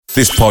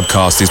This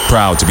podcast is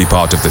proud to be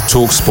part of the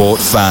TalkSport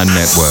Fan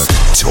Network.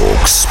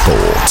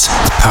 TalkSport.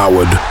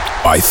 Powered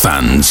by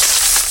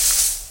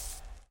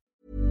fans.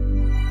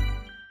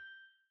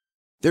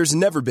 There's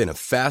never been a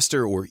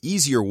faster or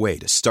easier way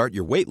to start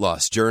your weight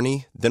loss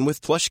journey than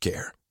with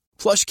PlushCare.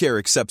 PlushCare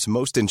accepts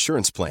most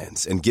insurance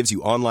plans and gives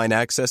you online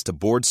access to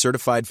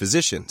board-certified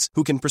physicians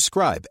who can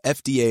prescribe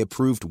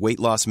FDA-approved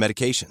weight loss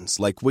medications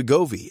like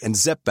Wegovy and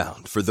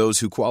Zepbound for those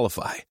who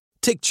qualify.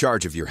 Take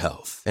charge of your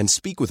health and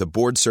speak with a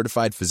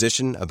board-certified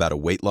physician about a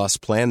weight loss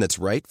plan that's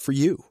right for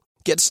you.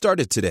 Get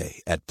started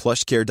today at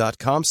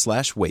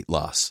plushcare.com/weight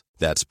loss.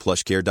 That's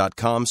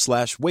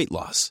plushcare.com/weight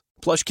loss.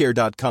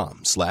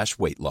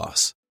 plushcare.com/weight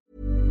loss.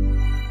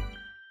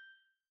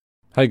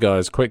 Hey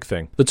guys, quick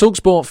thing. The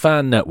TalkSport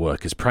Fan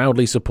Network is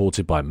proudly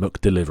supported by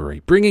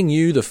McDelivery, bringing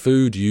you the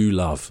food you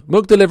love.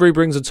 McDelivery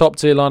brings a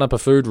top-tier lineup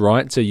of food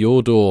right to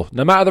your door.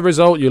 No matter the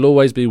result, you'll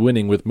always be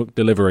winning with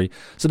McDelivery.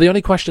 So the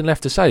only question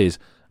left to say is,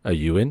 are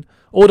you in?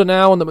 Order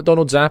now on the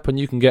McDonald's app and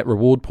you can get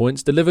reward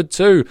points delivered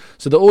too.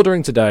 So the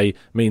ordering today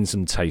means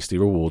some tasty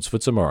rewards for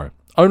tomorrow.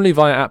 Only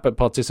via app at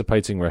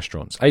participating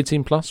restaurants.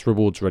 18 plus,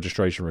 rewards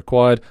registration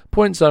required.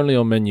 Points only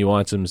on menu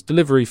items.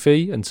 Delivery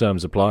fee and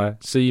terms apply.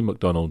 See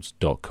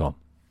mcdonalds.com.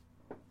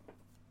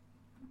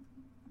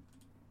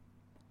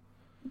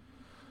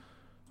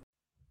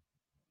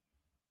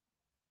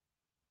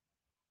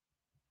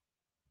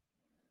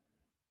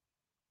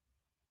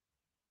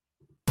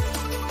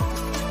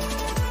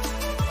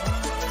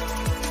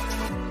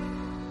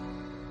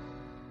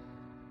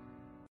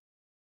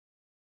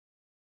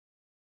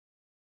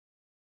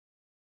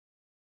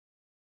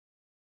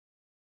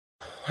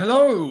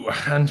 Hello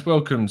and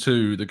welcome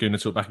to the Gooner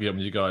Talk, back again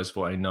with you guys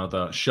for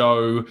another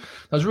show.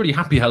 That was a really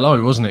happy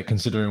hello, wasn't it,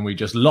 considering we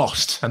just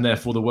lost and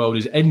therefore the world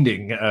is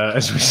ending,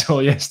 as we saw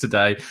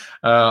yesterday.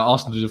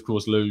 Arsenal did, of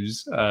course,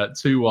 lose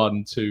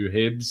 2-1 to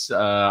Hibs,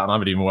 and I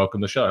haven't even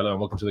welcomed the show. Hello and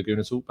welcome to the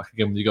Gooner Talk, back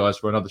again with you guys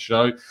for another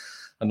show.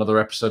 Another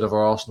episode of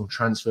our Arsenal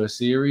transfer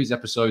series,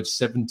 episode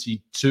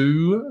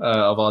 72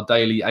 of our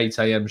daily 8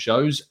 a.m.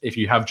 shows. If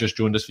you have just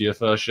joined us for your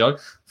first show,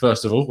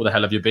 first of all, where the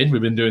hell have you been?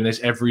 We've been doing this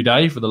every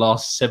day for the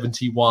last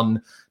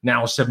 71,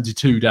 now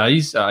 72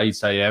 days at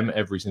 8 a.m.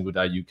 every single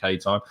day UK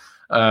time.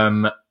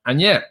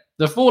 And yeah,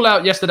 the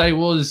fallout yesterday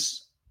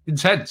was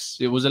intense.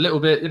 It was a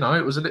little bit,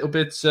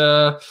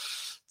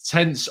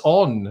 tense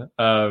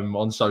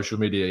on social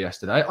media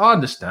yesterday. I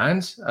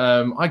understand.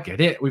 I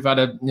get it. We've had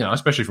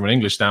especially from an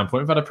English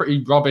standpoint, we've had a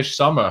pretty rubbish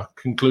summer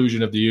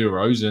conclusion of the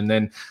Euros, and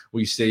then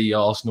we see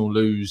Arsenal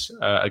lose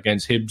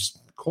against Hibs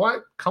quite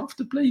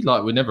comfortably.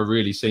 Like, we never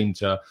really seemed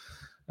to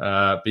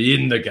be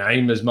in the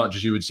game as much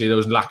as you would see. There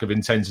was lack of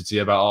intensity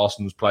about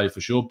Arsenal's play for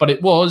sure, but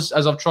it was,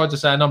 as I've tried to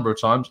say a number of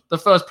times, the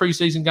first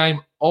pre-season game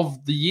of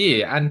the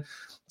year. And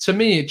to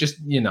me, it just,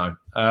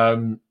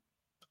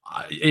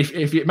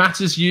 if it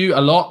matters to you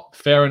a lot,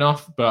 fair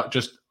enough. But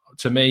just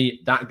to me,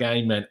 that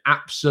game meant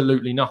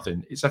absolutely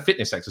nothing. It's a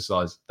fitness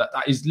exercise. That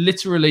is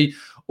literally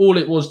all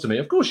it was to me.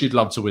 Of course, you'd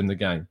love to win the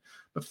game.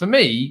 But for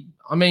me,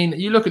 I mean,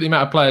 you look at the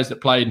amount of players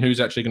that played and who's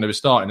actually going to be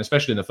starting,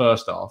 especially in the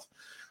first half,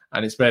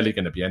 and it's barely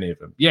going to be any of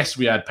them. Yes,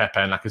 we had Pepe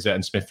and Lacazette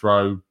and Smith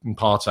Rowe and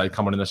Partey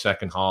coming in the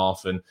second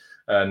half. And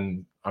I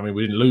mean,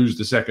 we didn't lose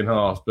the second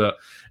half, but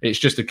it's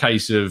just a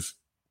case of,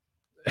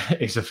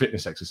 it's a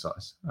fitness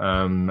exercise,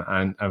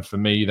 and for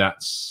me,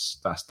 that's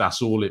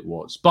all it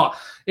was. But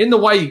in the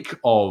wake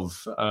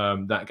of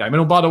that game,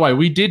 and by the way,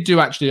 we did do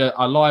actually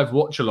a live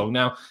watch along.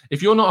 Now,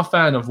 if you're not a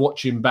fan of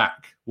watching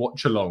back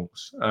watch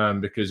alongs,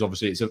 because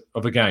obviously it's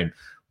of a game,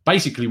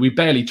 basically we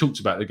barely talked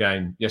about the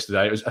game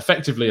yesterday. It was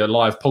effectively a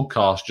live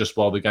podcast just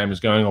while the game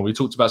was going on. We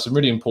talked about some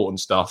really important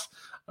stuff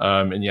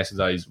in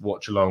yesterday's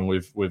watch along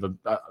with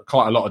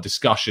quite a lot of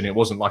discussion. It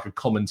wasn't like a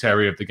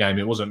commentary of the game.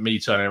 It wasn't me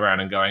turning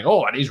around and going,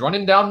 oh, and he's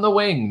running down the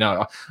wing.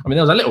 No, I mean,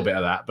 there was a little bit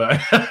of that, but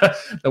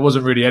there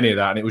wasn't really any of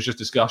that. And it was just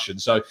discussion.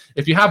 So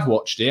if you have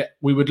watched it,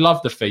 we would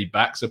love the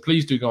feedback. So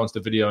please do go onto the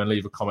video and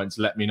leave a comment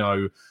to let me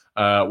know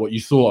what you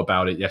thought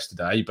about it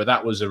yesterday. But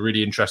that was a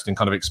really interesting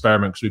kind of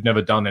experiment because we've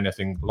never done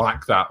anything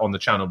like that on the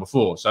channel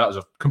before. So that was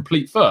a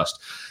complete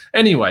first.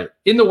 Anyway,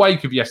 in the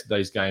wake of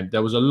yesterday's game,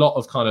 there was a lot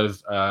of kind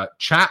of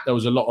chat. There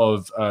was a lot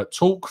of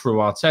talk from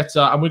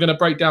Arteta, and we're going to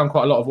break down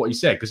quite a lot of what he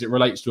said because it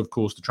relates to, of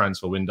course, the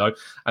transfer window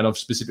and of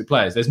specific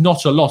players. There's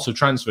not a lot of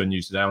transfer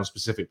news today on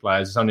specific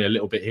players. It's only a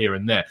little bit here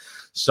and there.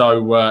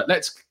 So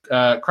let's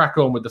crack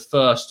on with the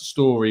first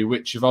story,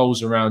 which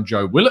revolves around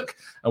Joe Willock.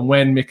 And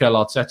when Mikel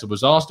Arteta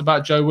was asked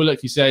about Joe Willock,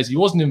 he says he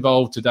wasn't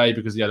involved today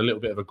because he had a little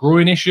bit of a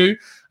groin issue.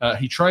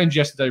 He trained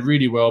yesterday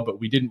really well, but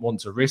we didn't want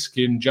to risk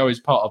him. Joe is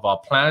part of our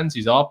plans.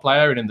 He's our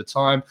player, and in the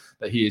time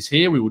that he is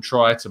here, we will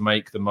try to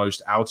make the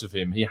most out of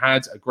him. He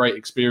had a great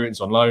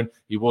experience on loan.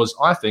 He was,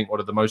 I think,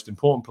 one of the most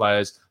important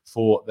players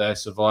for their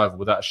survival,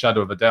 without a shadow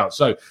of a doubt.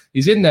 So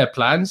he's in their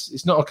plans.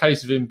 It's not a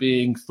case of him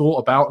being thought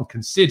about and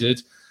considered.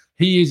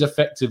 He is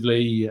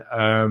effectively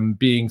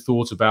being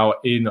thought about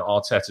in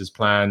Arteta's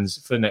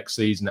plans for next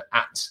season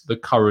at the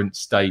current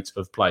state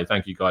of play.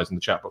 Thank you guys in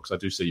the chat box. I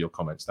do see your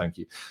comments. Thank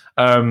you.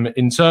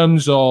 In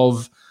terms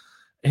of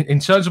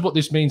in terms of what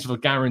this means for a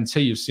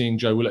guarantee of seeing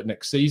Joe Willock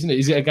next season,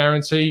 is it a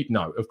guarantee?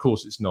 No, of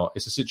course it's not.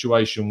 It's a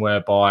situation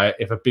whereby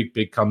if a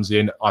big comes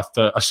in, I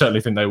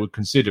certainly think they would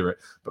consider it.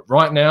 But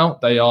right now,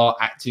 they are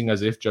acting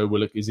as if Joe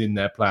Willock is in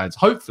their plans.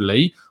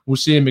 Hopefully, we'll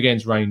see him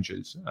against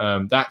Rangers.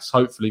 That's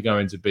hopefully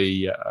going to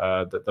be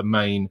the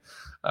main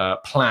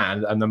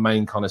plan, and the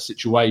main kind of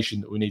situation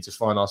that we need to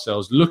find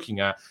ourselves looking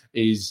at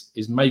is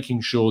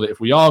making sure that if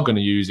we are going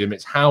to use him,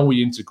 it's how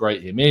we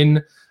integrate him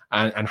in,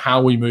 and how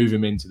we move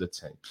him into the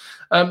team.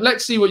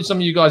 Let's see what some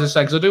of you guys are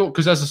saying,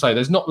 because as I say,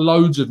 there's not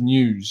loads of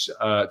news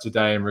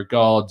today in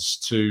regards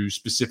to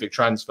specific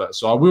transfers.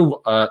 So I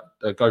will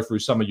go through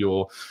some of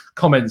your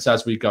comments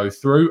as we go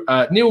through.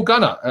 Neil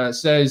Gunner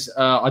says,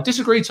 I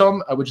disagree,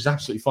 Tom, which is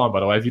absolutely fine,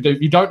 by the way. If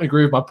you don't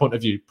agree with my point of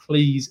view,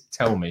 please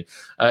tell me.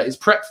 It's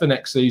prep for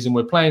next season.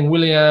 We're playing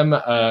William,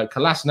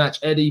 Kolasinac,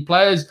 Eddie,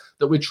 players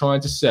that we're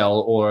trying to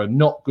sell or are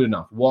not good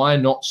enough. Why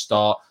not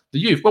start the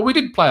youth? Well, we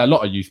did play a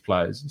lot of youth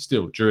players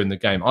still during the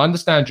game. I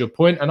understand your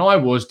point, and I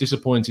was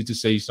disappointed to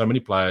see so many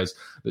players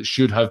that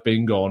should have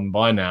been gone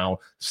by now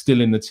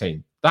still in the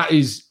team. That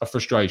is a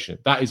frustration.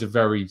 That is a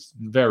very,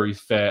 very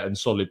fair and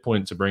solid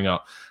point to bring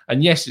up.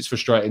 And yes, it's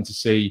frustrating to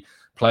see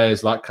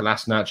players like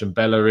Kolasinac and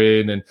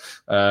Bellerin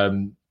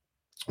and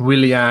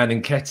Willian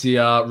and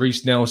Ketia,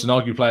 Reece Nelson,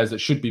 argue players that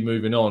should be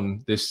moving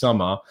on this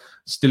summer,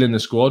 still in the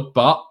squad,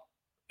 but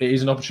it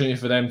is an opportunity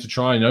for them to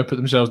try and put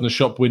themselves in the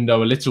shop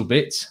window a little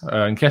bit.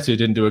 And Ketia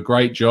didn't do a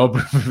great job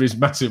with his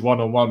massive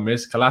one-on-one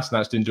miss.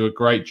 Kolasinac didn't do a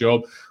great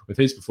job with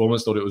his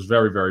performance. Thought it was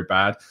very, very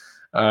bad.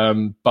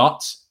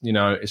 But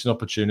it's an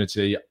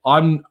opportunity.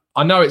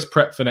 I know it's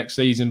prep for next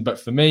season, but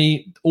for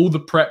me, all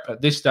the prep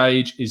at this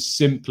stage is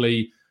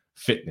simply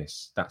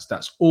fitness.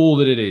 That's all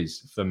that it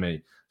is for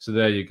me. So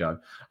there you go.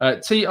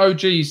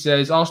 TOG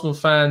says, Arsenal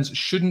fans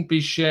shouldn't be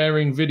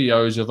sharing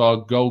videos of our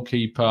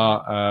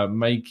goalkeeper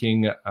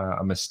making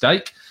a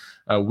mistake.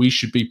 We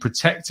should be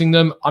protecting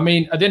them. I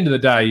mean, at the end of the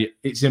day,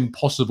 it's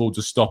impossible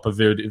to stop a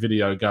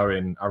video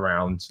going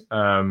around.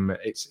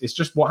 It's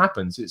just what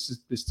happens. It's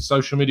the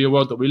social media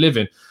world that we live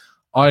in.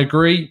 I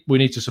agree. We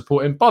need to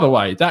support him. By the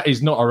way, that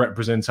is not a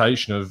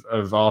representation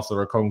of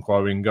Arthur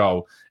Okonkwo in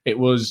goal. It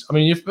was,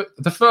 if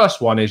the first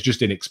one is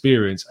just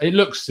inexperience. It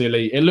looks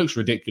silly. It looks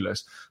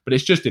ridiculous, but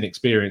it's just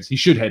inexperience. He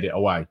should head it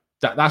away.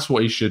 That's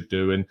what he should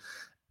do. And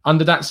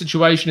under that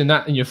situation,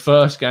 in your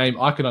first game,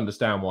 I can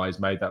understand why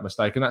he's made that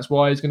mistake. And that's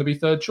why he's going to be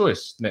third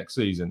choice next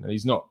season. And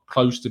he's not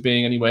close to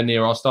being anywhere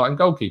near our starting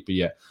goalkeeper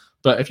yet.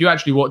 But if you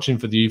actually watch him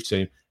for the youth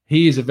team,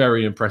 he is a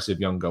very impressive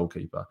young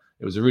goalkeeper.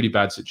 It was a really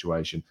bad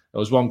situation. There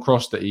was one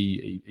cross that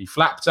he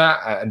flapped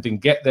at and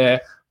didn't get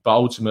there. But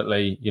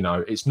ultimately,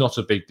 it's not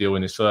a big deal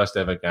in his first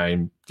ever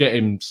game. Get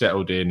him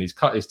settled in. He's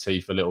cut his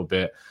teeth a little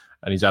bit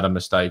and he's had a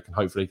mistake. And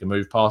hopefully he can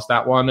move past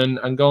that one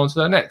and go on to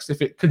the next.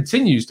 If it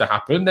continues to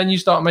happen, then you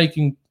start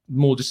making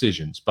more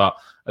decisions. But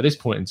at this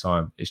point in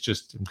time, it's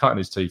just him cutting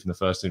his teeth in the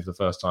first team for the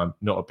first time.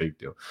 Not a big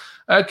deal.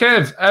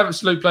 Kev,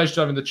 absolute pleasure to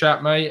have in the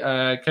chat, mate.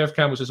 Kev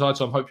Campbell says, hi,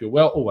 Tom. Hope you're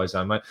well. Always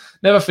am, mate.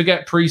 Never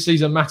forget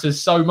pre-season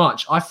matters so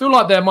much. I feel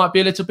like there might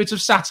be a little bit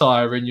of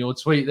satire in your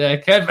tweet there,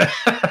 Kev.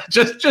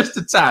 just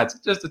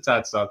a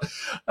tad, son.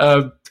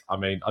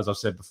 As I've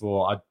said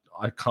before,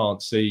 I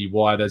can't see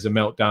why there's a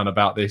meltdown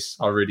about this.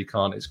 I really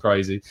can't. It's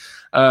crazy.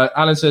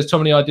 Alan says,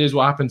 Tom, any ideas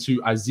what happened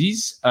to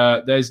Aziz?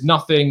 There's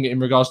nothing in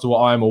regards to what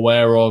I'm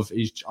aware of.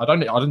 I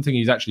don't think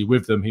he's actually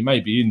with them. He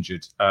may be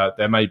injured.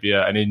 There may be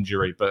an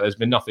injury, but there's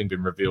nothing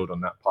been revealed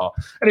on that part.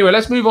 Anyway,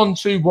 let's move on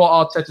to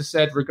what Arteta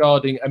said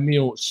regarding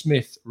Emile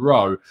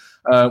Smith-Rowe.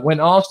 When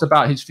asked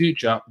about his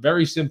future,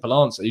 very simple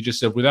answer. He just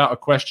said, without a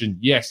question,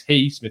 yes,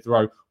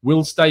 Smith-Rowe,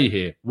 will stay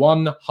here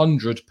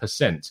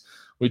 100%.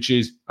 Which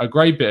is a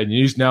great bit of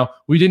news. Now,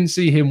 we didn't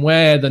see him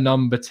wear the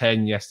number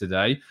 10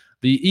 yesterday.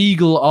 The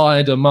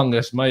eagle-eyed among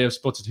us may have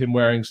spotted him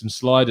wearing some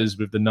sliders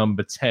with the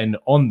number 10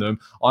 on them.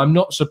 I'm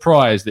not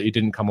surprised that he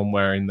didn't come on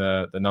wearing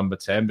the number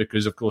 10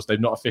 because, of course, they've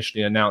not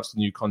officially announced the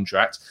new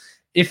contract.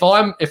 If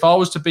I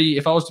was to be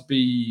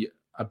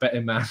a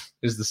betting man,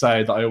 is the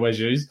saying that I always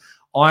use,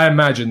 I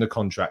imagine the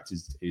contract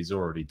is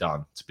already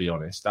done, to be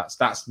honest.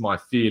 That's my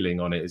feeling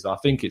on it, is I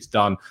think it's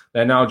done.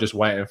 They're now just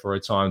waiting for a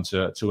time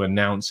to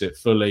announce it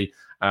fully.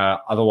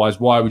 Otherwise,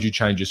 why would you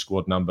change your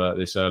squad number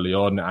this early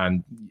on?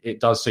 And it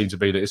does seem to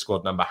be that his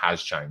squad number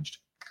has changed.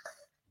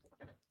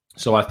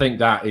 So I think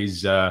that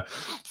is,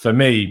 for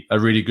me, a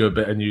really good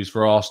bit of news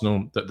for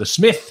Arsenal, that the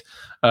Smith,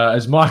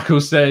 as Michael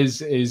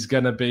says, is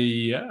going to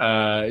be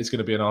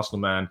an Arsenal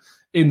man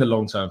in the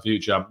long-term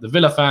future. The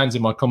Villa fans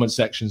in my comment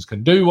sections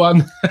can do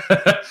one.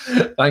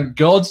 Thank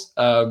God.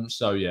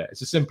 So, yeah,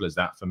 it's as simple as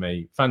that for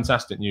me.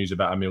 Fantastic news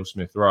about Emile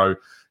Smith-Rowe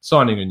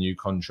signing a new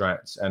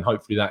contract, and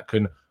hopefully that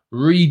can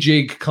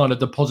rejig kind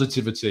of the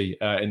positivity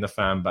in the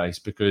fan base,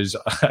 because,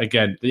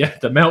 again, the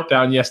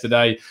meltdown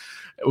yesterday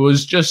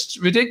was just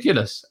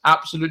ridiculous.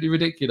 Absolutely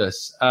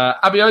ridiculous.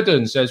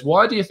 Abiodun says,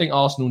 why do you think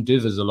Arsenal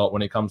dithers a lot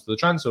when it comes to the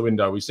transfer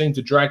window? We seem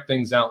to drag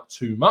things out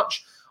too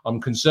much. I'm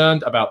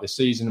concerned about this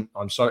season.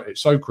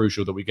 It's so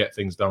crucial that we get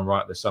things done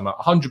right this summer.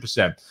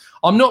 100%.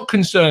 I'm not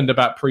concerned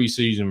about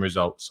pre-season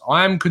results.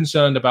 I am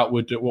concerned about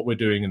what we're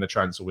doing in the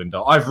transfer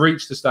window. I've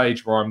reached the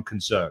stage where I'm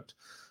concerned.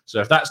 So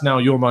if that's now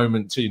your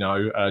moment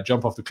to,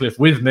 jump off the cliff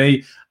with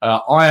me,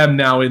 I am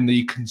now in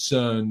the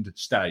concerned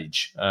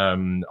stage.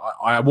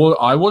 I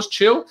was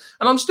chill,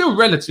 and I'm still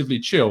relatively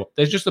chill.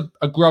 There's just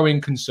a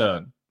growing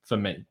concern for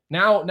me.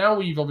 Now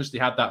we've obviously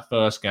had that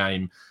first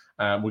game.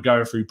 We're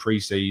going through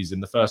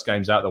pre-season. The first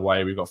game's out of the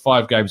way. We've got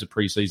 5 games of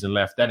pre-season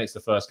left. Then it's the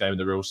first game of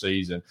the real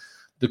season.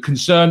 The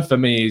concern for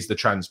me is the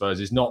transfers,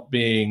 is not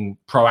being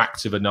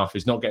proactive enough,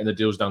 is not getting the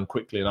deals done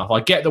quickly enough. I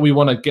get that we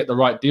want to get the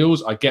right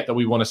deals. I get that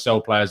we want to sell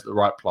players at the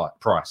right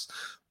price.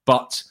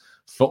 But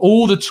for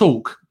all the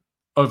talk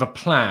of a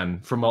plan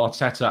from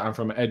Arteta and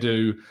from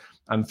Edu,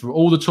 and for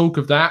all the talk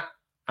of that,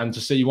 and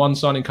to see one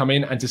signing come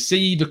in, and to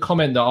see the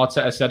comment that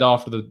Arteta said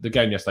after the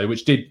game yesterday,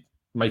 which did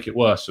make it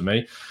worse for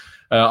me,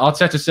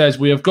 Arteta says,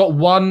 we have got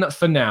one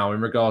for now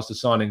in regards to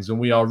signings, and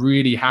we are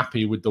really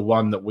happy with the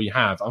one that we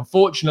have.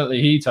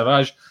 Unfortunately,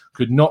 Tavares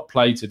could not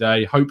play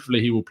today. Hopefully,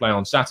 he will play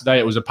on Saturday.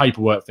 It was a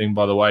paperwork thing,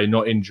 by the way,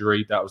 not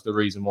injury. That was the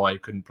reason why he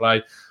couldn't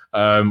play.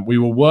 We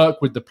will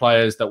work with the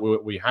players that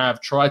we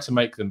have, try to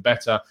make them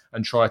better,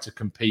 and try to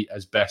compete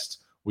as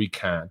best we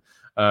can.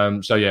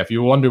 If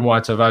you were wondering why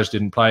Tavares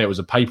didn't play, it was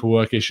a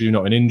paperwork issue,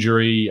 not an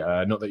injury.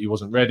 Not that he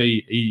wasn't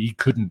ready. He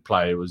couldn't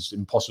play. It was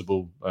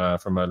impossible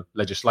from a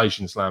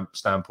legislation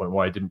standpoint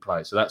why he didn't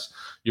play. So that's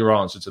your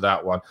answer to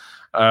that one.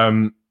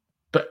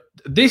 But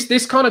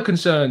this kind of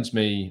concerns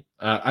me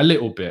a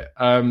little bit.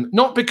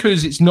 Not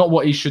because it's not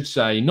what he should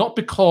say, not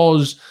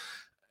because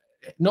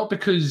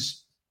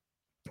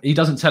he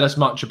doesn't tell us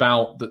much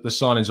about the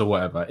signings or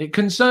whatever. It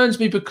concerns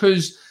me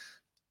because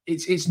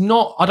it's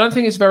not. I don't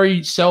think it's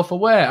very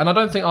self-aware, and I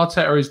don't think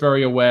Arteta is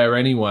very aware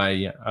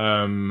anyway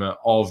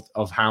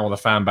of how the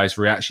fan base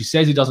reacts. He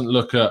says he doesn't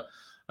look at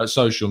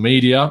social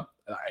media.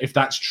 If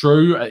that's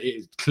true,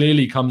 it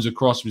clearly comes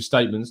across with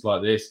statements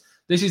like this.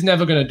 This is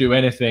never going to do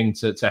anything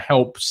to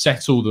help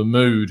settle the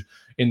mood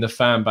in the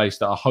fan base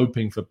that are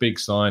hoping for big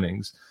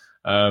signings.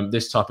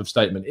 This type of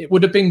statement. It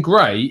would have been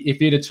great if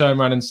he'd have turned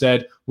around and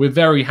said, we're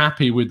very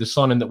happy with the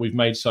signing that we've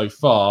made so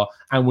far,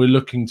 and we're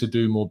looking to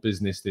do more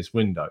business this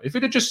window. If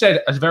he'd have just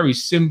said a very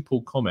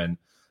simple comment,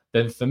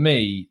 then for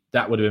me,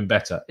 that would have been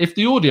better. If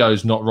the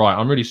audio's not right,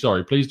 I'm really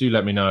sorry. Please do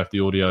let me know if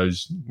the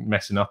audio's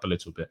messing up a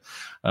little bit.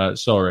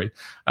 Sorry.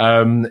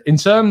 In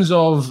terms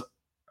of,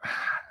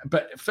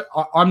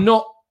 I'm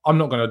not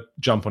going to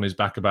jump on his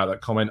back about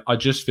that comment. I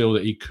just feel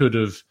that he could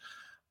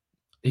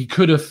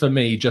have, for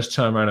me, just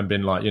turned around and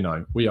been like,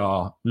 we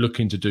are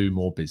looking to do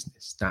more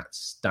business.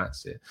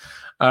 That's it.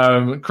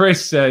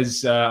 Chris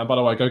says, and by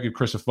the way, go give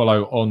Chris a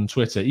follow on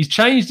Twitter. He's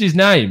changed his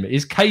name.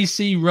 It's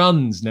KC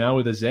Runs now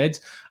with a Z.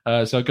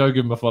 So go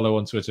give him a follow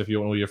on Twitter if you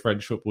want all your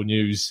French football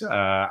news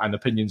and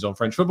opinions on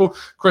French football.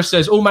 Chris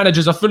says, all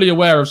managers are fully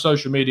aware of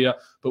social media,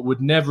 but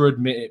would never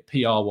admit it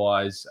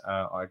PR-wise.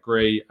 I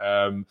agree.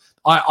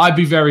 I'd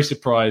be very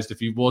surprised if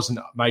he wasn't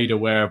made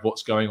aware of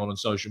what's going on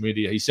social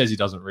media. He says he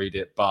doesn't read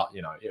it, but,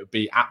 it would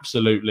be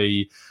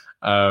absolutely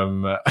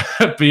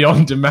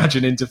beyond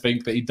imagining to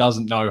think that he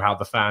doesn't know how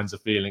the fans are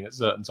feeling at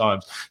certain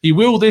times. He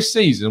will this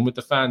season with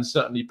the fans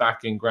certainly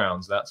back in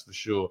grounds, that's for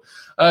sure.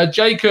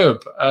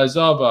 Jacob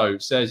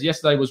Zarbo says,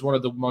 yesterday was one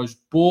of the most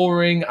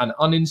boring and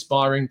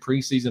uninspiring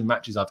preseason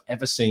matches I've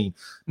ever seen.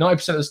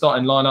 90% of the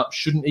starting lineup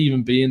shouldn't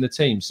even be in the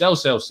team. Sell.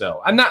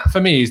 And that,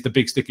 for me, is the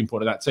big sticking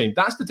point of that team.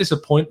 That's the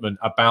disappointment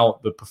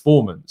about the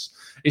performance.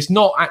 It's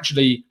not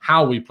actually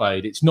how we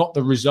played. It's not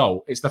the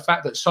result. It's the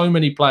fact that so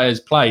many players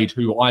played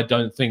who I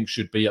don't think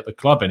should be at the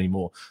club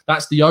anymore.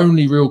 That's the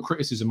only real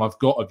criticism I've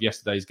got of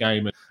yesterday's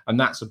game, and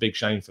that's a big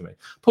shame for me.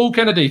 Paul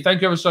Kennedy,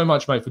 thank you ever so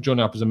much, mate, for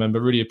joining up as a member.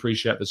 Really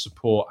appreciate the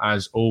support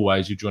as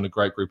always. You've joined a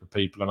great group of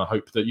people, and I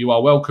hope that you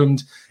are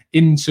welcomed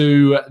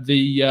into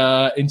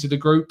the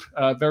group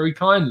very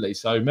kindly.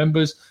 So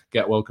members,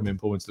 get welcome in,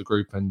 Paul, into the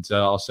group, and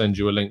I'll send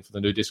you a link for the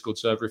new Discord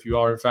server if you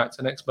are in fact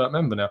an expert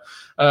member now.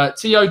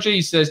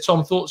 TOG says,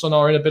 Tom, thoughts on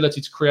our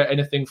inability to create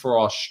anything for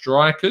our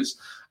strikers?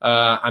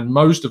 And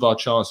most of our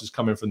chances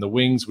coming from the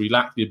wings. We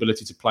lack the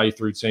ability to play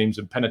through teams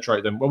and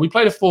penetrate them. Well, we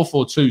played a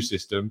 4-4-2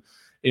 system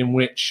in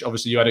which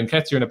obviously you had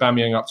Nketiah and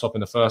Aubameyang up top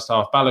in the first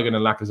half, Balogun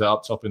and Lacazette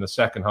up top in the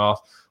second half.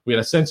 We had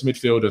a centre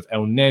midfield of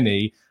El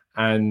Neni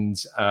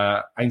and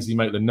Ainsley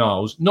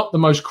Maitland-Niles, not the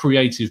most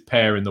creative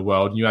pair in the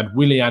world. And you had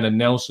Willian and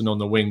Nelson on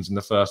the wings in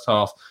the first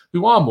half,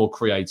 who are more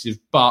creative,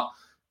 but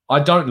I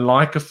don't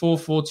like a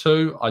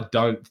 4-4-2. I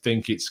don't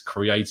think it's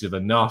creative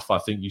enough. I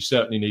think you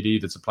certainly need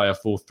either to play a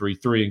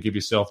 4-3-3 and give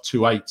yourself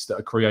 2 8s that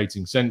are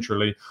creating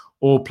centrally,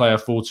 or play a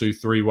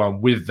 4-2-3-1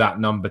 with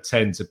that number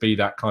 10 to be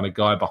that kind of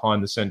guy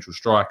behind the central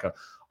striker.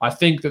 I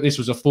think that this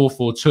was a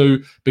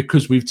 4-4-2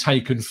 because we've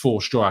taken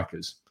 4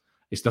 strikers.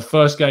 It's the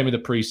first game of the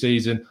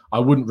pre-season. I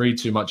wouldn't read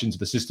too much into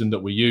the system that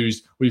we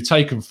used. We've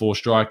taken 4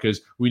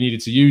 strikers. We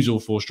needed to use all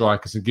 4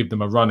 strikers and give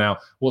them a run out.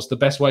 What's the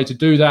best way to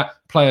do that?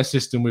 Play a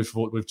system with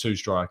 2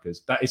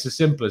 strikers. That is as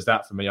simple as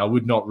that for me. I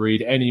would not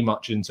read any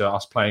much into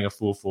us playing a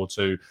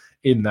 4-4-2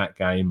 in that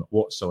game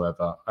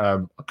whatsoever. I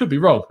could be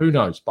wrong. Who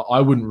knows? But I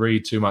wouldn't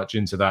read too much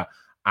into that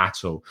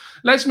at all.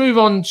 Let's move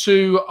on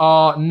to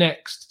our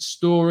next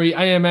story.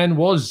 AMN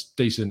was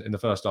decent in the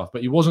first half,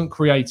 but he wasn't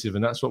creative,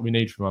 and that's what we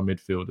need from our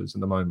midfielders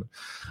at the moment.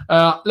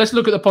 Let's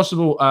look at the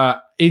possible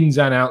ins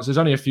and outs. There's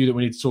only a few that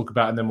we need to talk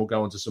about, and then we'll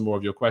go on to some more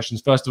of your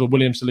questions. First of all,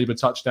 William Saliba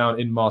touchdown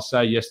in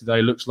Marseille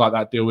yesterday. Looks like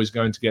that deal is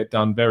going to get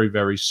done very,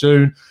 very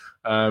soon.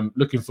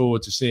 Looking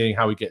forward to seeing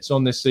how he gets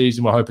on this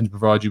season. We're hoping to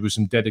provide you with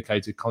some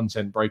dedicated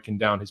content breaking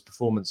down his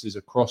performances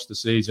across the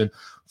season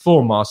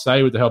for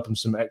Marseille with the help of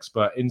some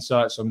expert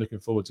insights. So I'm looking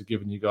forward to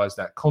giving you guys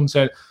that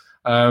content.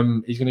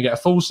 He's going to get a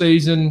full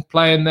season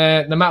playing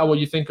there. No matter what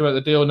you think about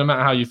the deal, no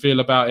matter how you feel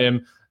about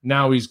him,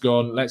 now he's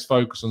gone. Let's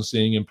focus on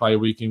seeing him play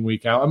week in,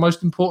 week out. And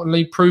most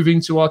importantly,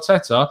 proving to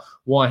Arteta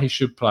why he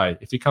should play.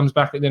 If he comes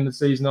back at the end of the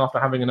season after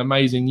having an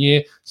amazing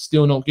year,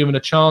 still not given a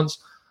chance,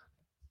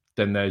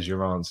 then there's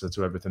your answer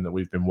to everything that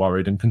we've been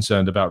worried and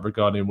concerned about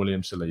regarding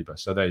William Saliba.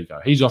 So there you go.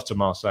 He's off to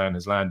Marseille and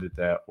has landed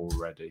there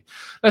already.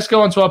 Let's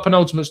go on to our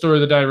penultimate story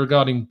of the day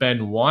regarding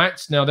Ben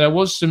White. Now, there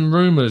was some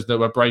rumours that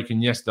were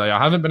breaking yesterday.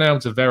 I haven't been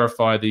able to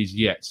verify these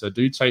yet, so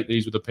do take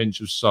these with a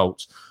pinch of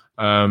salt.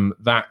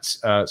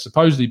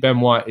 Supposedly Ben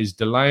White is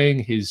delaying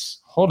his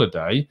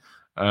holiday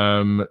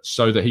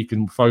so that he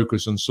can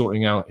focus on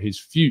sorting out his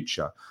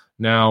future.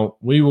 Now,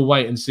 we will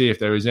wait and see if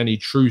there is any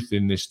truth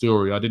in this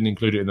story. I didn't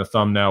include it in the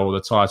thumbnail or the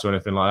title or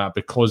anything like that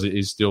because it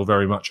is still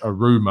very much a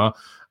rumour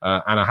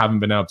and I haven't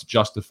been able to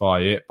justify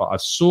it. But I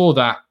saw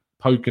that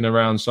poking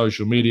around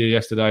social media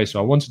yesterday, so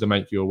I wanted to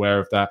make you aware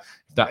of that.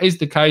 If that is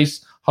the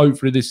case,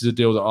 hopefully this is a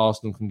deal that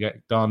Arsenal can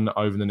get done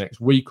over the next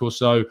week or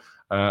so.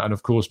 And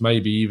of course,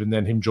 maybe even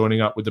then him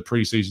joining up with the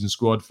pre-season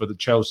squad for the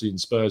Chelsea and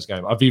Spurs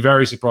game. I'd be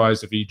very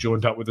surprised if he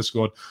joined up with the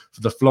squad for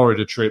the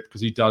Florida trip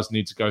because he does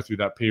need to go through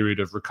that period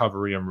of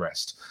recovery and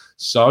rest.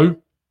 So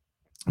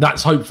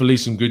that's hopefully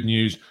some good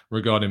news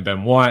regarding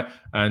Ben White.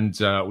 And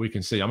we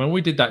can see. I mean,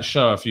 we did that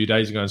show a few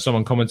days ago and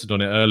someone commented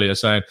on it earlier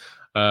saying,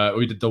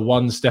 we did the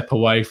one step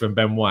away from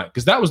Ben White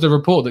because that was the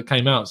report that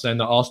came out saying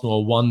that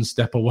Arsenal are one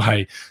step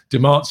away.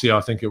 Dimarzio,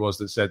 I think it was,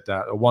 that said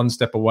that, one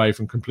step away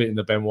from completing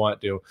the Ben White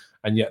deal.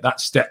 And yet that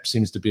step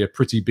seems to be a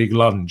pretty big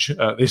lunge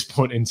at this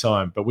point in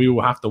time, but we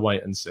will have to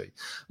wait and see.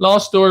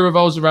 Last story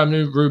revolves around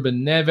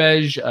Ruben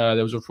Neves.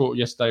 There was a report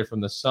yesterday from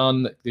The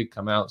Sun that did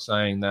come out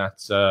saying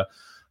that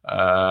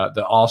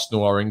that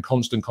Arsenal are in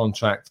constant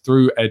contact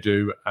through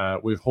Edu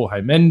with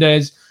Jorge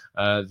Mendes,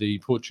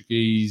 the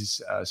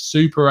Portuguese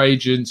super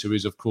agent, who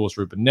is, of course,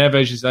 Ruben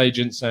Neves'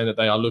 agent, saying that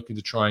they are looking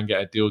to try and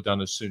get a deal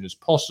done as soon as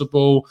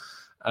possible.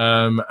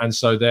 And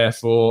so,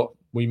 therefore,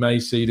 we may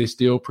see this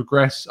deal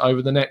progress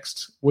over the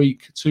next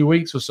week, 2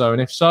 weeks or so.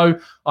 And if so,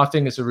 I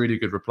think it's a really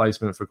good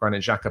replacement for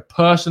Granit Xhaka.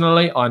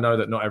 Personally, I know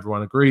that not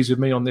everyone agrees with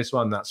me on this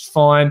one. That's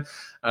fine.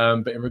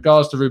 But in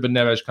regards to Ruben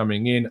Neves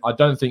coming in, I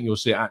don't think you'll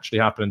see it actually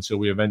happen until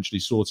we eventually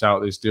sort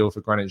out this deal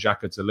for Granit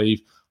Xhaka to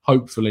leave.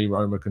 Hopefully,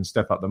 Roma can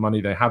step up the money.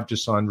 They have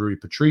just signed Rui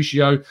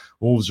Patricio.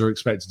 Wolves are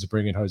expected to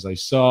bring in Jose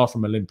Sarr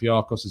from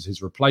Olympiacos as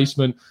his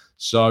replacement.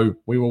 So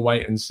we will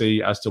wait and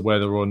see as to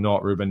whether or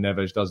not Ruben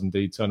Neves does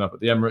indeed turn up at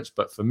the Emirates.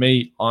 But for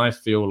me, I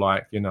feel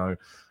like,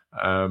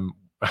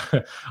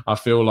 I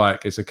feel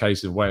like it's a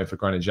case of waiting for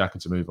Granit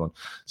Xhaka to move on.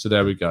 So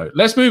there we go.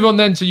 Let's move on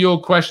then to your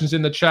questions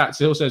in the chat.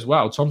 Phil says,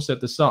 wow, Tom said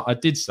the start. I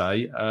did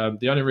say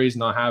the only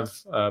reason I have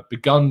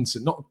begun to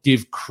not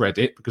give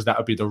credit, because that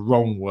would be the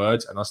wrong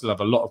word, and I still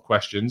have a lot of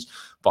questions,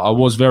 but I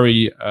was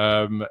very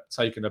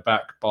taken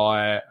aback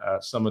by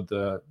some of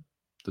the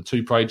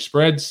two-page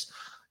spreads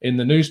in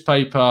the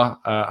newspaper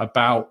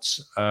about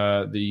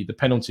the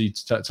penalty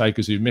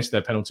takers who missed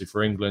their penalty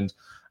for England.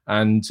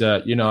 And,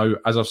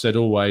 as I've said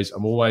always,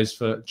 I'm always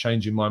for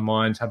changing my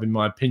mind, having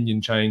my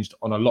opinion changed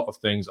on a lot of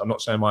things. I'm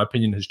not saying my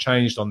opinion has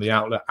changed on the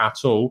outlet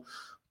at all,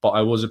 but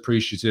I was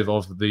appreciative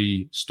of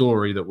the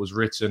story that was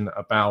written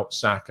about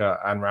Saka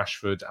and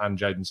Rashford and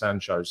Jadon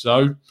Sancho.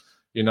 So,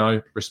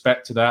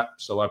 respect to that.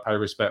 So I pay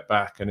respect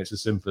back. And it's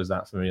as simple as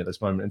that for me at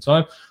this moment in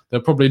time.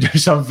 They'll probably do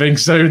something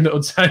soon that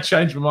will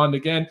change my mind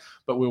again,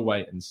 but we'll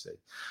wait and see.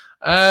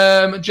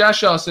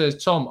 Jashar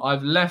says, Tom,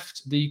 I've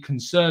left the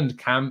concerned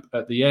camp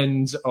at the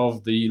end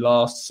of the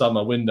last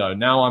summer window.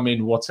 Now I'm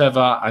in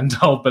whatever, and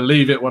I'll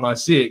believe it when I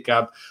see it,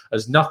 Gab,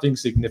 as nothing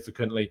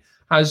significantly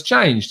has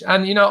changed.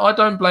 And, I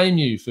don't blame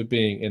you for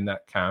being in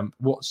that camp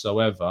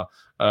whatsoever.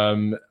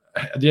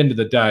 At the end of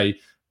the day,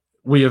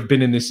 we have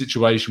been in this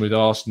situation with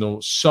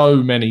Arsenal so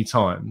many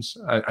times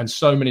and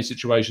so many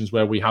situations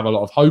where we have a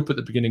lot of hope at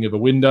the beginning of a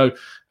window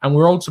and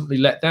we're ultimately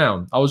let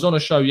down. I was on a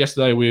show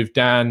yesterday with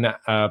Dan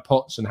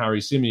Potts and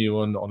Harry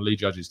Symeou on Lee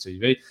Judge's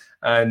TV.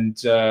 And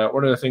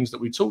one of the things that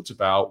we talked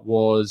about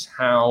was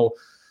how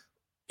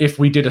if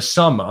we did a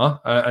summer,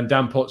 and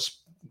Dan Potts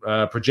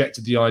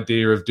projected the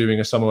idea of doing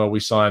a summer where we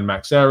sign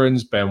Max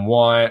Aarons, Ben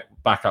White,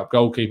 backup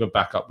goalkeeper,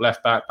 backup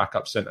left back,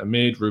 backup centre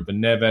mid,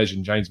 Ruben Neves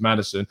and James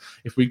Maddison.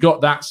 If we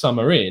got that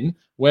summer in,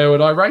 where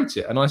would I rate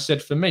it? And I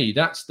said, for me,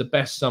 that's the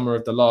best summer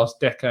of the last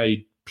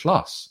decade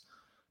plus.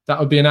 That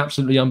would be an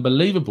absolutely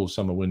unbelievable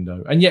summer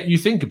window. And yet you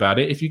think about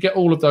it, if you get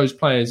all of those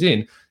players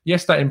in,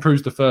 yes, that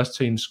improves the first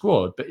team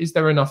squad, but is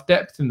there enough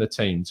depth in the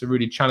team to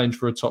really challenge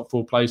for a top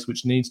 4 place,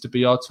 which needs to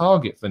be our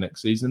target for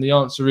next season? And the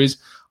answer is,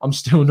 I'm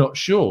still not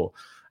sure.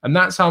 And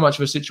that's how much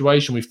of a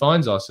situation we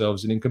find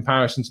ourselves in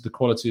comparison to the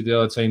quality of the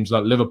other teams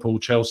like Liverpool,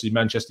 Chelsea,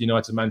 Manchester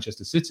United,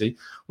 Manchester City.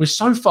 We're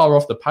so far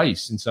off the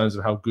pace in terms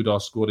of how good our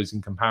squad is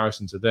in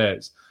comparison to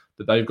theirs,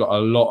 that they've got a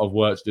lot of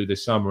work to do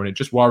this summer. And it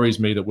just worries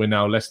me that we're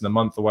now less than a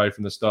month away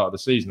from the start of the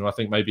season, or I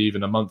think maybe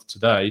even a month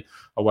today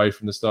away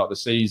from the start of the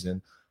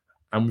season.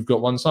 And we've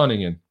got 1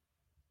 signing in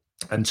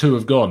and 2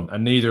 have gone,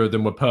 and neither of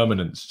them were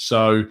permanent.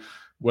 So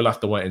we'll have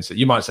to wait and see.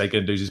 You might say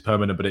Guendouzi is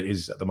permanent, but it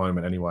is at the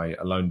moment anyway,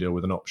 a loan deal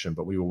with an option,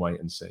 but we will wait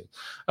and see.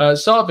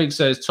 Sarvik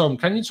says, Tom,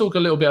 can you talk a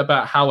little bit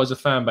about how as a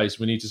fan base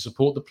we need to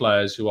support the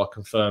players who are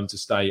confirmed to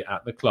stay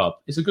at the club?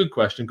 It's a good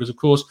question because, of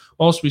course,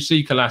 whilst we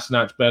see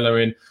Kolasinac,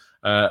 Bellerin,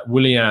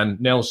 Willian,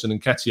 Nelson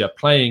and Nketiah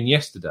playing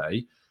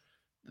yesterday,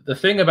 the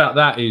thing about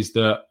that is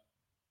that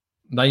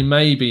they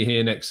may be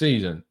here next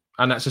season.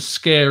 And that's a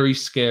scary,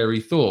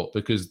 scary thought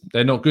because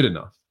they're not good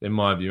enough, in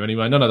my view.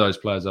 Anyway, none of those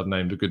players I've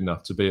named are good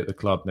enough to be at the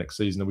club next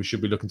season, and we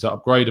should be looking to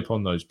upgrade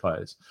upon those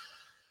players.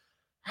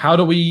 How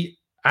do we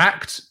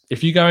act?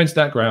 If you go into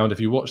that ground, if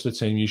you watch the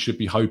team, you should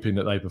be hoping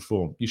that they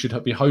perform. You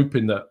should be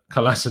hoping that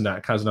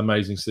Kolasinac has an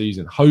amazing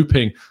season,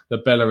 hoping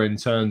that Bellerin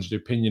turns the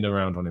opinion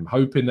around on him,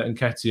 hoping that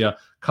Nketiah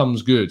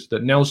comes good,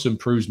 that Nelson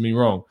proves me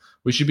wrong.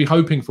 We should be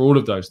hoping for all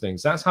of those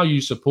things. That's how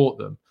you support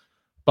them.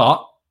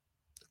 But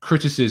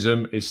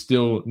criticism is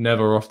still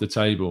never off the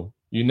table.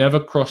 You never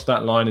cross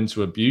that line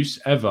into abuse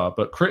ever,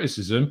 but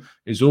criticism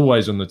is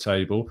always on the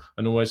table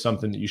and always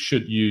something that you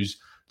should use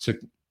to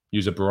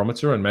use a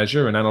barometer and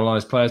measure and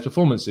analyse players'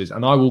 performances.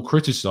 And I will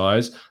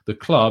criticise the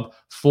club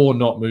for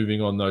not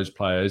moving on those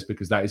players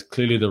because that is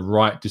clearly the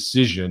right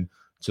decision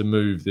to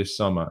move this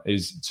summer,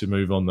 is to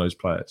move on those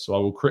players. So I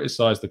will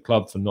criticise the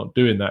club for not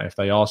doing that if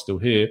they are still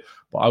here,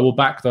 but I will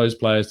back those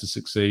players to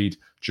succeed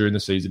during the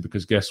season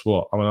because guess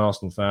what? I'm an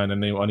Arsenal fan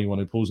and anyone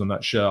who pulls on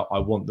that shirt, I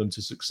want them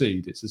to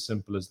succeed. It's as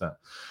simple as that.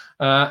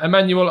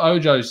 Emmanuel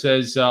Ojo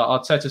says,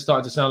 Arteta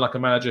starting to sound like a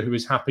manager who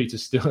is happy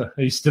to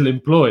he's still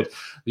employed.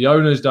 The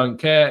owners don't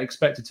care,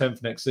 expected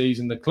 10th next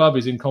season. The club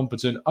is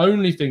incompetent.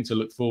 Only thing to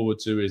look forward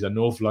to is a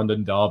North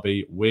London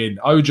derby win.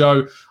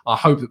 Ojo, I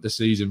hope that the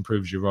season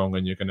proves you wrong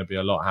and you're going to be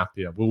a lot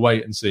happier. We'll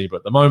wait and see. But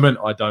at the moment,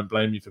 I don't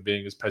blame you for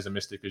being as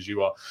pessimistic as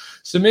you are.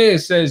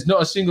 Samir says,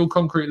 not a single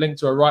concrete link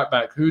to a right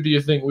back. Who do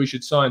you think we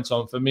should sign,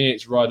 Tom? For me,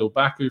 it's Rydal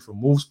Baku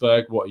from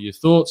Wolfsburg. What are your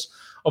thoughts?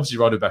 Obviously,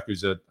 Rydal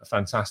Baku's a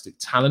fantastic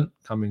talent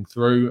coming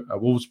through at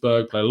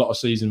Wolfsburg. Played a lot of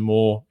season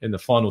more in the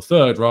final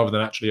third rather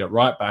than actually at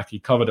right back. He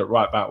covered at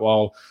right back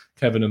while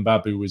Kevin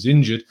Mbabu was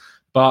injured.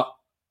 But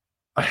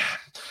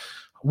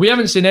we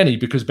haven't seen any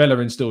because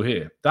Bellerin's still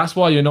here. That's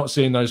why you're not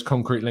seeing those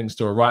concrete links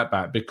to a right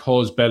back,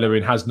 because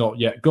Bellerin has not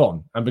yet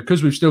gone. And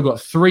because we've still got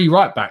 3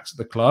 right backs at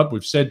the club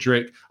with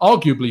Cedric,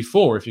 arguably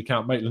 4 if you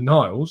count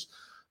Maitland-Niles,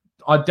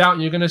 I doubt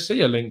you're going to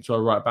see a link to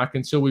a right back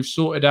until we've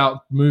sorted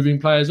out moving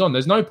players on.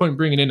 There's no point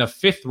bringing in a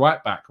 5th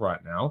right back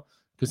right now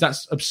because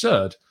that's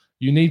absurd.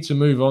 You need to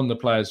move on the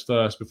players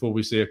first before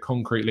we see a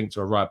concrete link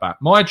to a right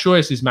back. My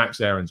choice is Max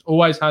Aarons.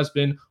 Always has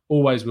been,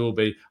 always will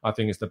be. I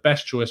think it's the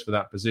best choice for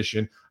that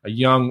position. A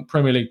young,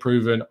 Premier League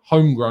proven,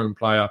 homegrown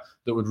player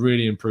that would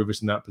really improve us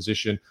in that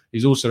position.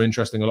 He's also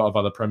interesting a lot of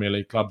other Premier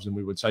League clubs and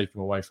we would take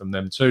him away from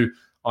them too.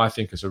 I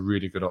think it's a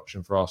really good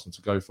option for Arsenal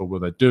to go for.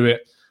 Will they do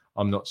it?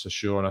 I'm not so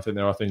sure. And I think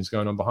there are things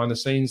going on behind the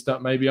scenes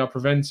that maybe are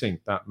preventing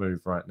that move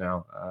right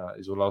now,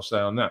 is all I'll say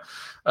on that.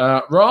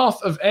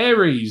 Wrath of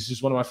Aries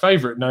is one of my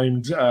favourite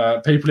named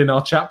people in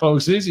our chat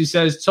boxes. He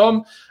says,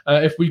 Tom,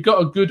 if we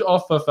got a good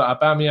offer for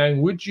Aubameyang,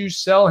 would you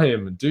sell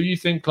him? Do you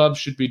think clubs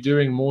should be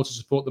doing more to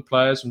support the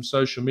players from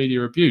social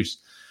media abuse?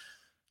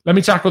 Let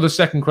me tackle the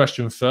second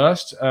question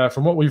first.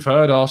 From what we've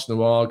heard,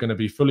 Arsenal are going to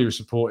be fully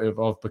supportive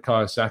of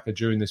Bukayo Saka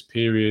during this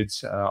period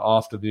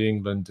after the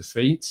England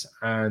defeat,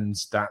 and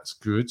that's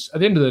good.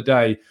 At the end of the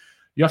day,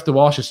 you have to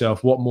ask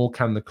yourself, what more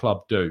can the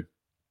club do?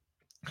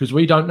 Because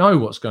we don't know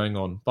what's going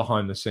on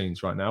behind the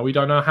scenes right now. We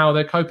don't know how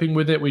they're coping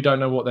with it. We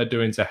don't know what they're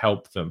doing to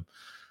help them.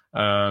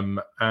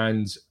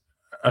 And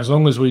as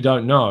long as we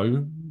don't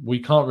know, we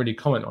can't really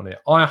comment on it.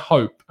 I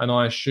hope and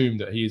I assume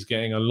that he is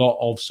getting a lot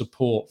of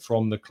support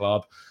from the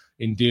club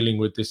in dealing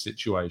with this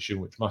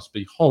situation, which must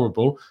be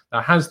horrible.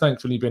 There has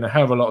thankfully been a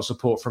hell of a lot of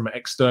support from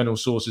external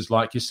sources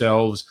like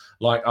yourselves,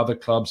 like other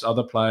clubs,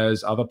 other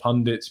players, other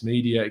pundits,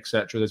 media,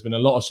 etc. There's been a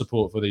lot of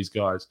support for these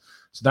guys.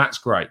 So that's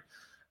great.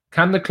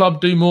 Can the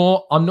club do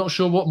more? I'm not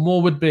sure what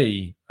more would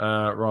be,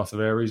 Wrath of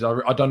Aries.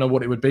 I don't know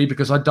what it would be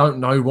because I don't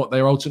know what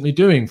they're ultimately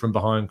doing from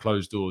behind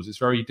closed doors. It's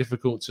very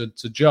difficult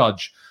to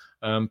judge.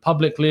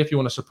 Publicly, if you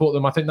want to support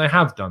them, I think they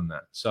have done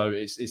that. So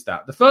it's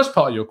that. The first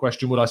part of your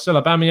question, would I sell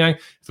Aubameyang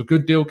if a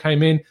good deal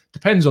came in?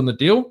 Depends on the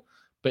deal.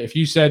 But if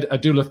you said a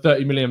deal of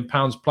 £30 million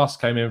plus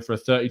came in for a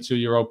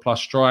 32-year-old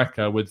plus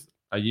striker with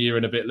a year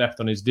and a bit left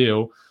on his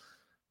deal,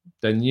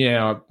 then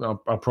yeah,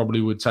 I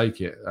probably would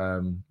take it.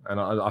 And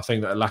I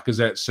think that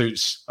Lacazette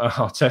suits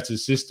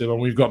Arteta's system, and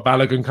we've got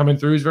Balogun coming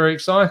through who's very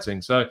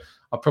exciting. So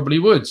I probably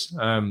would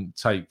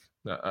take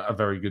a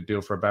very good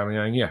deal for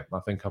Aubameyang. Yeah, I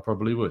think I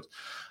probably would.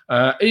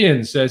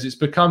 Ian says, it's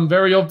become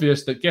very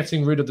obvious that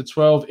getting rid of the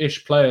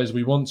 12-ish players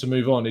we want to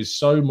move on is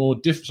so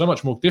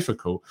much more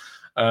difficult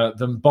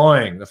than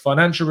buying. The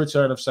financial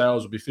return of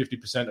sales will be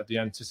 50% of the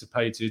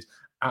anticipated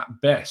at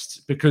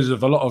best because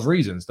of a lot of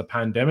reasons. The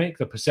pandemic,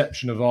 the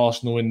perception of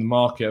Arsenal in the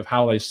market of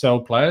how they sell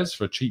players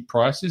for cheap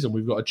prices, and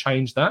we've got to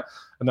change that,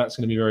 and that's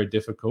going to be very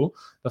difficult.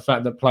 The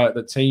fact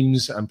that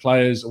teams and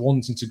players are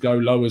wanting to go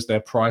lowers their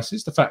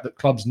prices. The fact that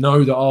clubs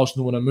know that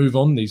Arsenal want to move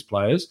on these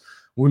players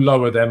will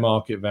lower their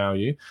market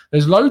value.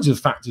 There's loads of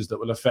factors that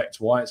will affect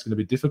why it's going to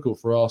be difficult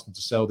for Arsenal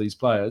to sell these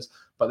players,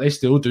 but they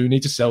still do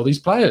need to sell these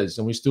players,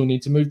 and we still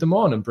need to move them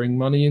on and bring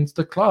money into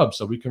the club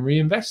so we can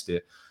reinvest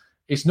it.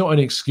 It's not an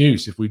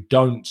excuse if we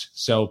don't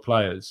sell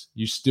players.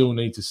 You still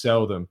need to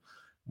sell them.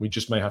 We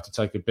just may have to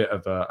take a bit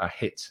of a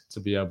hit to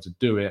be able to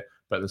do it.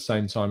 But at the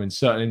same time, in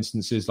certain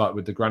instances, like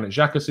with the Granit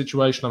Xhaka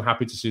situation, I'm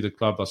happy to see the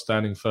club are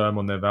standing firm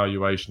on their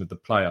valuation of the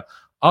player.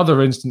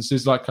 Other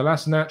instances, like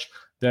Kolasinac,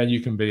 then you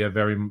can be a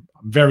very,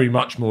 very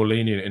much more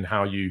lenient in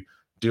how you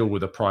deal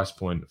with a price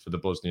point for the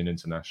Bosnian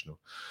international.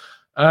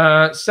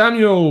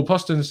 Samuel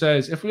Poston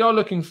says, if we are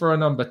looking for a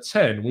number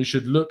 10, we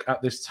should look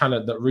at this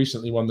talent that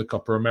recently won the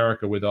Copa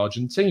America with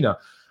Argentina.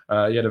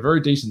 He had a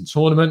very decent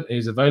tournament.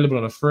 He's available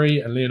on a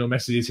free, and Lionel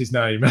Messi is his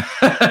name.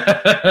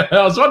 I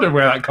was wondering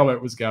where that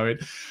comment was going.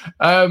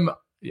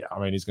 Yeah,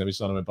 I mean, he's going to be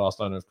signing with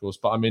Barcelona, of course.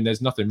 But, I mean,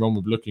 there's nothing wrong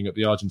with looking at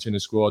the Argentina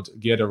squad.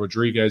 Guido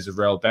Rodriguez of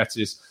Real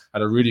Betis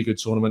had a really good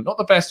tournament. Not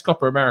the best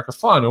Copa America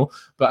final,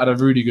 but had a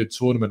really good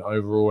tournament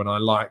overall. And I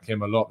like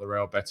him a lot, the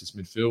Real Betis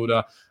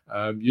midfielder.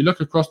 You look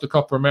across the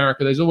Copa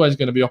America, there's always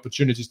going to be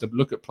opportunities to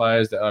look at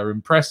players that are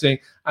impressing,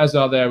 as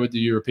are there with the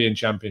European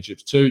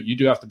Championships too. You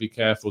do have to be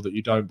careful that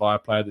you don't buy a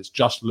player that's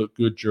just looked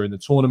good during the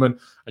tournament,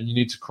 and you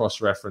need to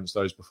cross-reference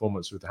those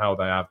performances with how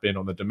they have been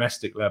on the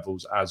domestic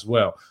levels as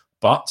well.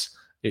 But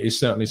it is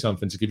certainly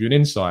something to give you an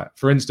insight.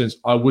 For instance,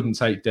 I wouldn't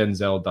take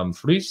Denzel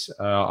Dumfries.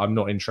 I'm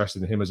not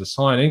interested in him as a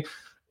signing,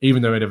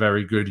 even though he had a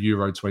very good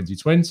Euro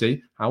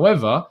 2020.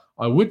 However,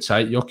 I would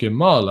take Joachim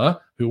Mahler,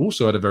 who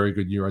also had a very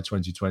good Euro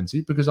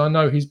 2020, because I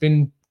know he's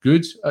been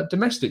good at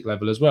domestic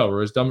level as well.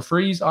 Whereas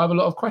Dumfries, I have a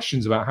lot of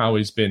questions about how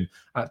he's been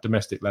at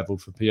domestic level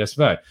for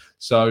PSV.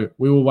 So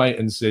we will wait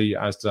and see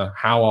as to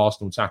how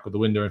Arsenal tackle the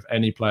window if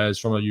any players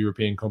from a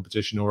European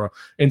competition or an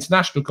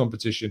international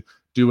competition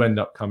do end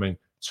up coming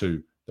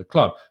to the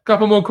club. A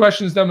couple more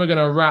questions, then we're going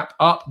to wrap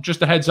up.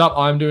 Just a heads up,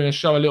 I'm doing a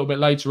show a little bit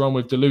later on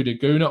with Deluded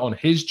Guna on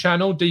his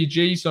channel,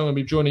 DG, so I'm going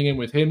to be joining in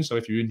with him. So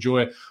if you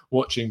enjoy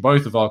watching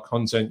both of our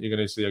content, you're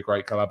going to see a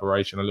great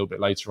collaboration a little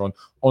bit later on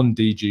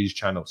DG's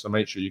channel. So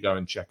make sure you go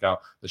and check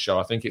out the show.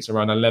 I think it's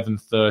around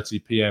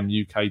 11:30 p.m.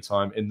 UK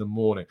time in the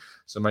morning.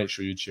 So make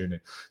sure you tune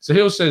in. So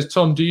Hill says,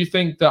 Tom, do you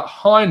think that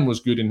Hein was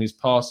good in his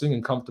passing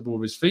and comfortable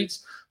with his feet?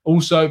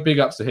 Also, big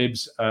ups to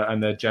Hibs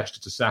and their gesture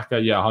to Saka.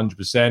 Yeah,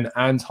 100%.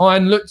 And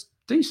Hein looked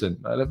decent.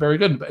 Very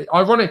good. But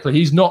ironically,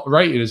 he's not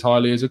rated as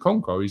highly as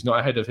Okonkwo. He's not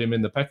ahead of him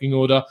in the pecking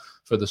order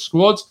for the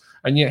squads,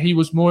 and yet he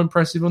was more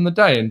impressive on the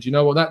day. And do you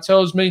know what that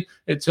tells me?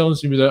 It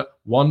tells me that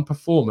one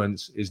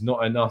performance is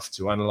not enough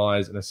to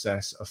analyse and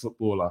assess a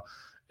footballer.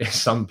 If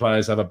some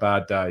players have a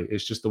bad day,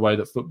 it's just the way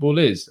that football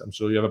is. I'm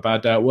sure you have a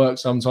bad day at work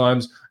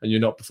sometimes, and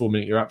you're not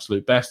performing at your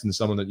absolute best, and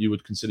someone that you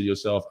would consider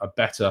yourself a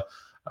better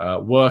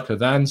worker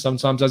than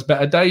sometimes has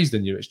better days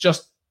than you. It's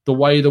just the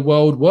way the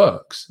world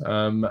works.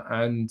 And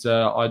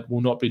I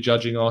will not be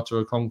judging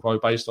Artur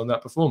Okonkwo based on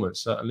that performance.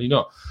 Certainly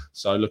not.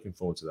 So looking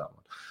forward to that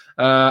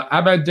one.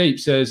 Abad Deep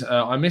says,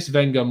 I miss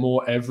Wenger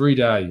more every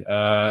day.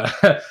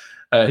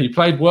 He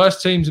played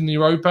worse teams in the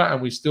Europa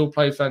and we still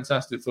play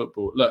fantastic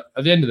football. Look,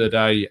 at the end of the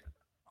day,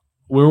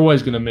 we're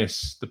always going to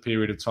miss the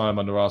period of time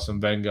under Arsene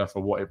Wenger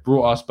for what it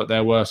brought us. But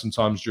there were some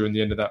times during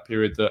the end of that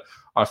period that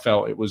I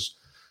felt it was,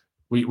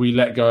 we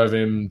let go of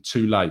him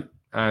too late.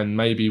 And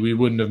maybe we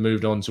wouldn't have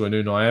moved on to an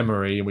Unai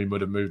Emery, and we would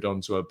have moved on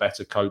to a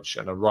better coach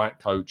and a right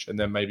coach, and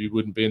then maybe we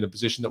wouldn't be in the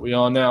position that we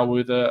are now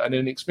with an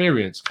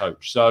inexperienced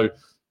coach. So,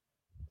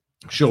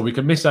 sure, we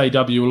can miss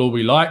AW all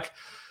we like,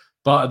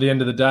 but at the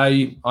end of the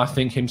day, I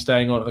think him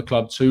staying on at the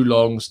club too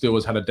long still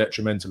has had a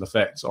detrimental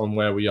effect on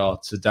where we are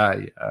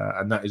today,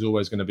 and that is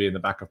always going to be in the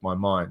back of my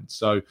mind.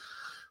 So,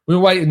 we'll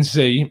wait and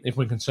see if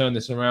we can turn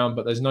this around,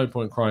 but there's no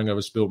point crying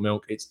over spilt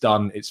milk. It's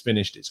done. It's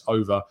finished. It's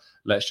over.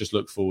 Let's just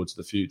look forward to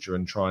the future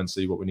and try and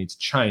see what we need to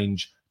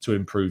change to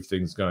improve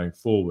things going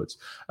forwards.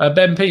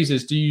 Ben P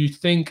says, do you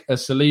think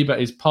Saliba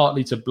is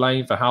partly to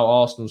blame for how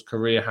Arsenal's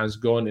career has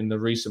gone in the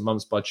recent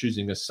months by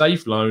choosing a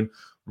safe loan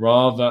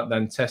rather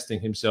than testing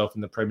himself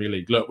in the Premier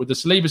League? Look, with the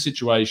Saliba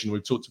situation,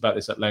 we've talked about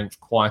this at length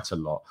quite a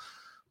lot.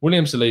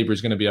 William Saliba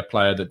is going to be a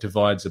player that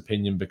divides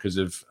opinion because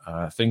of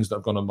things that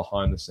have gone on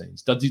behind the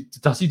scenes.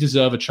 Does he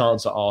deserve a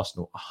chance at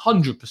Arsenal?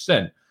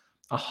 100%.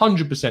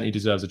 100% he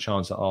deserves a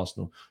chance at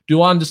Arsenal.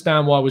 Do I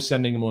understand why we're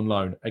sending him on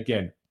loan?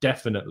 Again,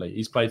 definitely.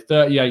 He's played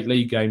 38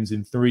 league games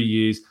in 3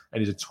 years, and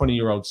he's a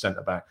 20-year-old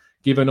centre-back.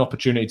 Give an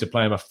opportunity to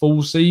play him a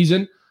full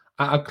season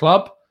at a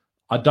club.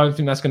 I don't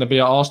think that's going to be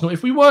at Arsenal.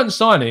 If we weren't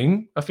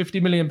signing a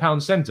 £50 million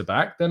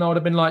centre-back, then I would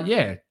have been like,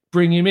 yeah,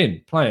 bring him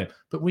in, play him.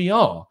 But we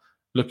are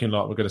looking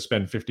like we're going to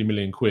spend 50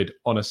 million quid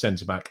on a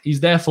centre-back. He's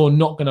therefore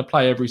not going to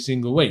play every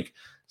single week.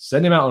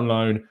 Send him out on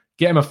loan,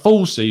 get him a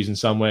full season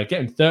somewhere,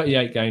 get him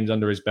 38 games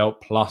under his belt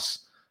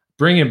plus,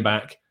 bring him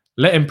back,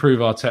 let him prove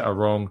Arteta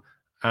wrong,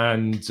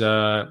 and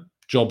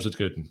jobs are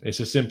good. It's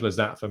as simple as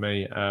that for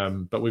me,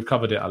 but we've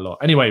covered it a lot.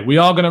 Anyway, we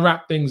are going to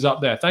wrap things up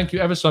there. Thank you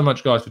ever so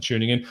much, guys, for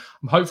tuning in.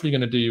 I'm hopefully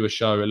going to do you a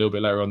show a little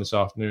bit later on this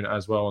afternoon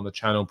as well on the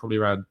channel, probably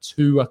around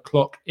 2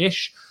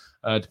 o'clock-ish,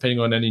 depending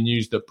on any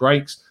news that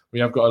breaks. We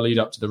have got to lead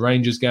up to the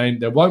Rangers game.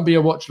 There won't be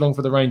a watch-along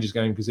for the Rangers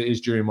game because it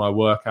is during my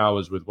work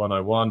hours with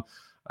 101.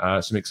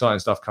 Some exciting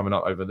stuff coming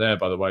up over there,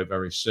 by the way,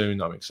 very soon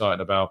that I'm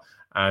excited about.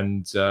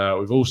 And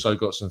we've also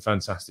got some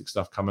fantastic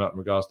stuff coming up in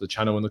regards to the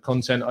channel and the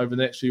content over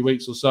the next few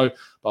weeks or so.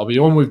 But I'll be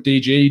on with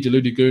DGE,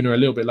 Deluded Gooner, a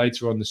little bit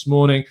later on this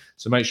morning.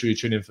 So make sure you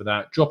tune in for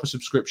that. Drop a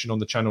subscription on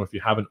the channel if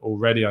you haven't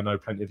already. I know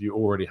plenty of you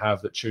already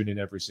have that tune in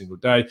every single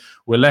day.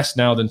 We're less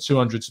now than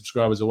 200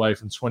 subscribers away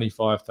from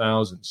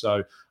 25,000.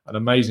 So an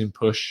amazing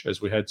push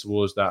as we head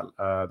towards that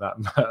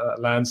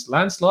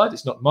landslide.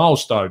 It's not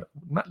milestone.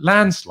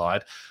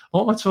 Landslide.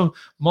 What am I talking?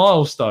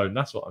 Milestone.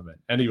 That's what I meant.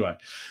 Anyway,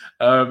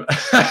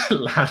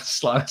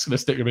 landslide. That's going to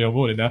stick with me all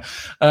morning now.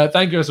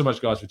 Thank you so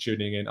much, guys, for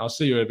tuning in. I'll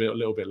see you a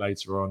little bit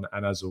later on.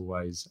 And as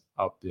always,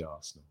 up the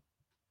Arsenal.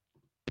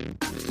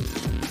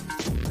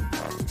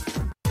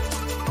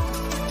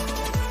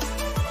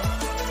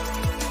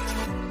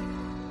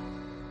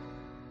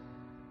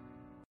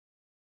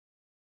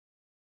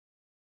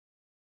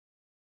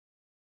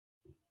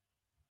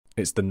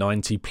 It's the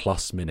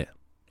 90-plus minute.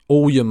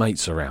 All your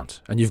mates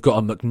around, and you've got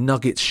a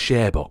McNuggets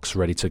share box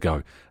ready to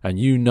go, and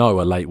you know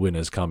a late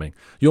winner's coming.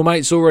 Your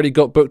mate's already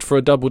got booked for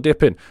a double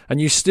dipping, and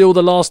you steal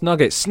the last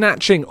nugget,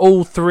 snatching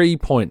all 3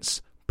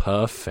 points.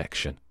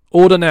 Perfection.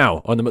 Order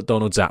now on the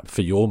McDonald's app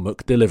for your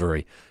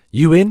McDelivery.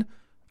 You in?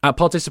 At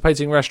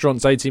participating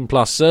restaurants 18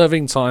 plus,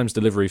 serving times,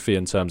 delivery fee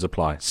and terms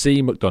apply.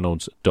 See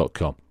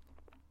mcdonalds.com.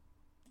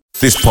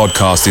 This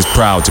podcast is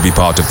proud to be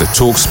part of the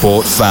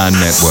TalkSport Fan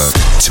Network.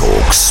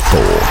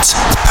 TalkSport.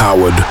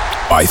 Powered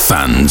by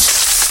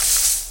fans.